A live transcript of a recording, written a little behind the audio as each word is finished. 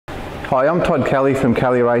Hi, I'm Todd Kelly from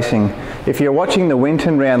Kelly Racing. If you're watching the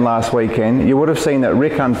Winton round last weekend, you would have seen that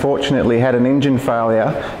Rick unfortunately had an engine failure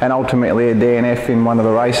and ultimately a DNF in one of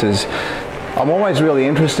the races. I'm always really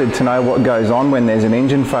interested to know what goes on when there's an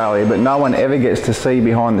engine failure, but no one ever gets to see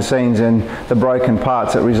behind the scenes and the broken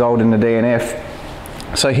parts that result in the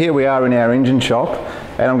DNF. So here we are in our engine shop,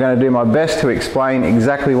 and I'm going to do my best to explain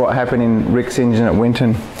exactly what happened in Rick's engine at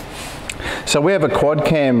Winton. So we have a quad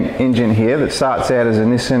cam engine here that starts out as a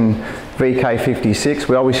Nissan VK56.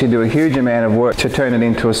 We obviously do a huge amount of work to turn it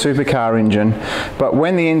into a supercar engine, but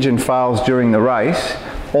when the engine fails during the race,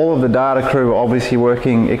 all of the data crew are obviously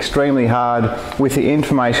working extremely hard with the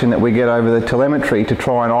information that we get over the telemetry to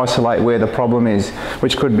try and isolate where the problem is,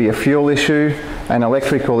 which could be a fuel issue, an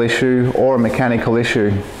electrical issue, or a mechanical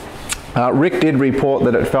issue. Rick did report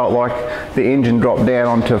that it felt like the engine dropped down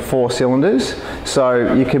onto 4 cylinders,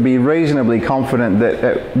 so you could be reasonably confident that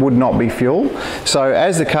it would not be fuel. So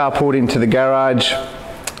as the car pulled into the garage,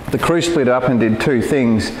 the crew split up and did two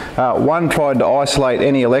things. One, tried to isolate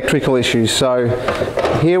any electrical issues. So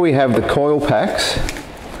here we have the coil packs,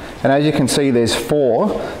 and as you can see there's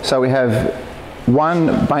 4. So we have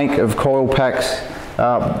one bank of coil packs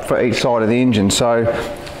for each side of the engine. So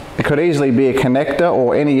it could easily be a connector,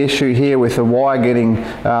 or any issue here with the wire getting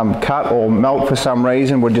cut or melt for some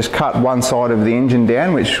reason would just cut one side of the engine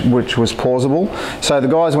down, which was plausible. So the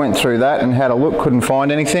guys went through that and had a look, couldn't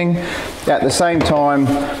find anything. At the same time,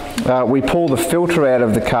 we pull the filter out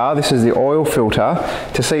of the car. This is the oil filter,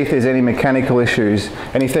 to see if there's any mechanical issues.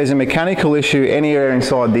 And if there's a mechanical issue anywhere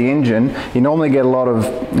inside the engine, you normally get a lot of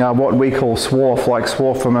what we call swarf, like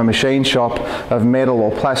swarf from a machine shop of metal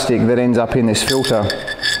or plastic that ends up in this filter.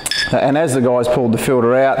 And as the guys pulled the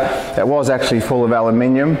filter out, it was actually full of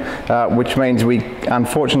aluminium, which means we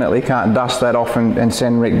unfortunately can't dust that off and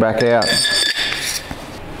send Rick back out.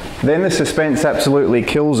 Then the suspense absolutely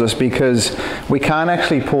kills us, because we can't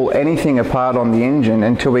actually pull anything apart on the engine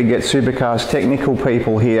until we get Supercar's technical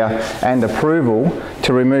people here and approval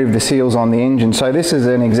to remove the seals on the engine. So this is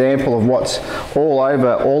an example of what's all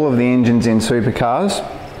over all of the engines in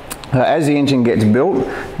Supercars. As the engine gets built,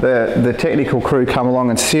 the technical crew come along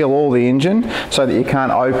and seal all the engine so that you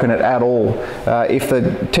can't open it at all. If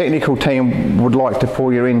the technical team would like to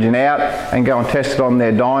pull your engine out and go and test it on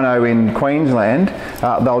their dyno in Queensland,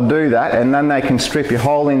 they'll do that, and then they can strip your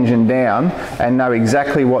whole engine down and know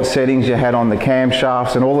exactly what settings you had on the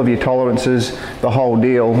camshafts and all of your tolerances, the whole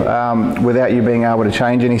deal, without you being able to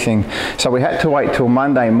change anything. So we had to wait till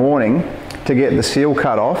Monday morning to get the seal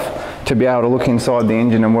cut off to be able to look inside the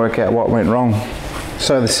engine and work out what went wrong.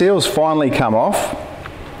 So the seals finally come off.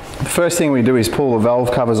 The first thing we do is pull the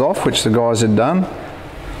valve covers off, which the guys had done,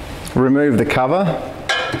 remove the cover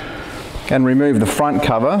and remove the front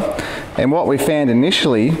cover. And what we found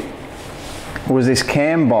initially was this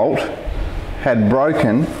cam bolt had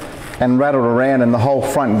broken and rattled around, and the whole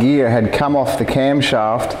front gear had come off the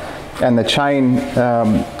camshaft, and the chain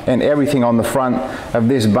and everything on the front of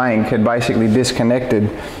this bank had basically disconnected,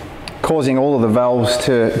 causing all of the valves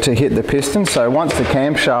to hit the piston. So once the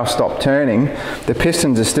camshaft stopped turning, the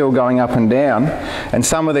pistons are still going up and down, and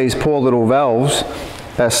some of these poor little valves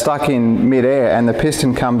are stuck in mid-air, and the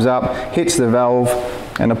piston comes up, hits the valve,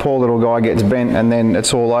 and the poor little guy gets bent, and then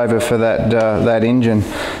it's all over for that engine.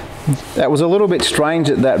 That was a little bit strange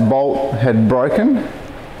that that bolt had broken.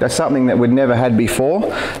 That's something that we'd never had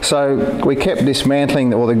before. So we kept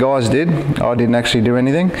dismantling, or the guys did, I didn't actually do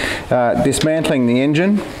anything, dismantling the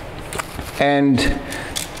engine. And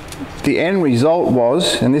the end result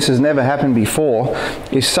was, and this has never happened before,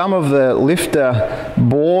 is some of the lifter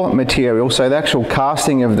bore material, so the actual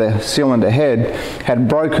casting of the cylinder head, had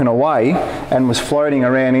broken away and was floating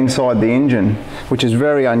around inside the engine, which is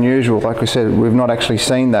very unusual. Like we said, we've not actually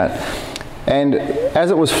seen that. And as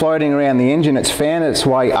it was floating around the engine, it's found its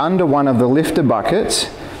way under one of the lifter buckets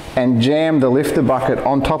and jammed the lifter bucket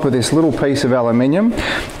on top of this little piece of aluminium,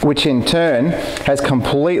 which in turn has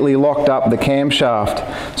completely locked up the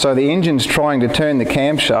camshaft. So the engine's trying to turn the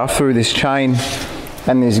camshaft through this chain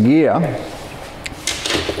and this gear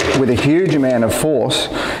with a huge amount of force,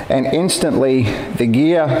 and instantly the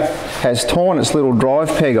gear has torn its little drive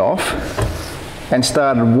peg off and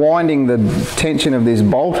started winding the tension of this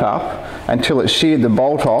bolt up until it sheared the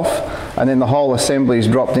bolt off, and then the whole assembly's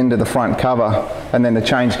dropped into the front cover, and then the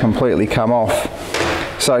chain's completely come off.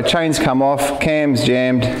 So chains come off, cam's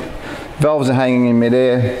jammed, valves are hanging in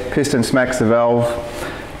midair, piston smacks the valve,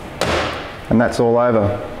 and that's all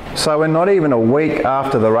over. So we're not even a week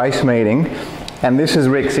after the race meeting, and this is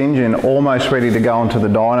Rick's engine almost ready to go onto the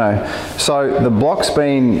dyno. So the block's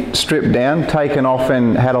been stripped down, taken off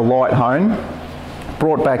and had a light hone,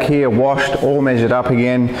 brought back here, washed, all measured up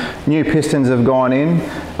again. New pistons have gone in,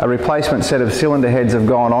 a replacement set of cylinder heads have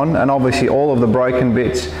gone on, and obviously all of the broken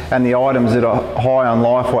bits and the items that are high on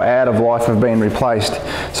life or out of life have been replaced.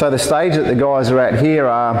 So the stage that the guys are at here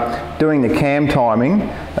are doing the cam timing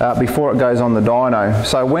before it goes on the dyno.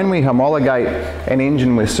 So when we homologate an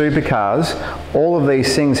engine with supercars, all of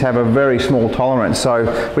these things have a very small tolerance.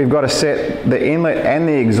 So we've got to set the inlet and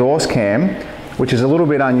the exhaust cam, which is a little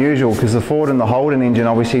bit unusual because the Ford and the Holden engine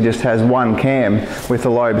obviously just has one cam with the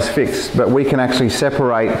lobes fixed, but we can actually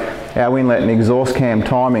separate our inlet and exhaust cam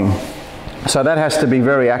timing. So that has to be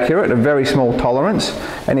very accurate, a very small tolerance,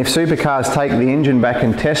 and if supercars take the engine back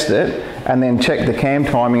and test it and then check the cam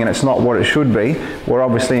timing and it's not what it should be, we're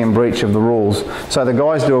obviously in breach of the rules. So the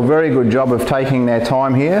guys do a very good job of taking their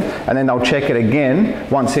time here, and then they'll check it again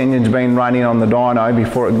once the engine's been running on the dyno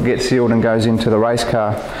before it gets sealed and goes into the race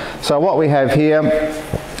car. So what we have here,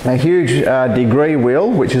 a huge degree wheel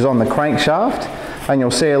which is on the crankshaft, and you'll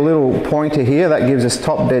see a little pointer here that gives us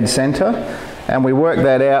top dead center, and we work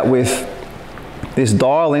that out with this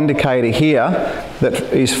dial indicator here that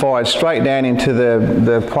is fired straight down into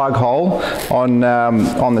the plug hole on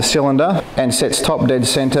the cylinder and sets top dead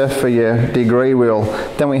center for your degree wheel.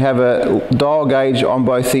 Then we have a dial gauge on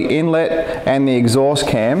both the inlet and the exhaust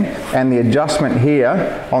cam, and the adjustment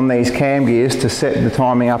here on these cam gears to set the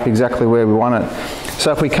timing up exactly where we want it.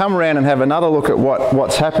 So if we come around and have another look at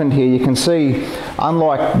what's happened here, you can see,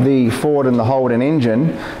 unlike the Ford and the Holden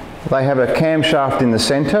engine, they have a camshaft in the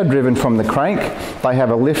centre driven from the crank. They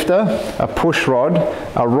have a lifter, a push rod,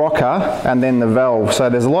 a rocker, and then the valve.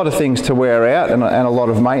 So there's a lot of things to wear out and a lot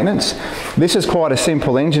of maintenance. This is quite a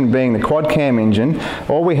simple engine, being the quad cam engine.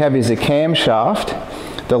 All we have is a camshaft,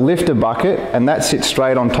 the lifter bucket, and that sits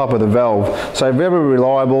straight on top of the valve. So very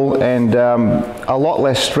reliable, and a lot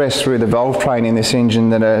less stress through the valve train in this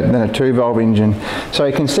engine than a two-valve engine. So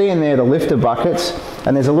you can see in there the lifter buckets,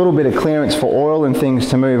 and there's a little bit of clearance for oil and things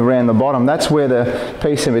to move around the bottom. That's where the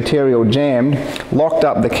piece of material jammed, locked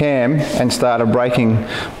up the cam and started breaking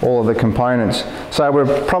all of the components. So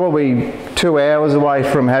we're probably 2 hours away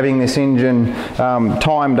from having this engine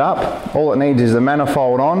timed up. All it needs is the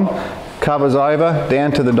manifold on, covers over,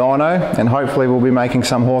 down to the dyno, and hopefully we'll be making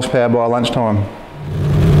some horsepower by lunchtime.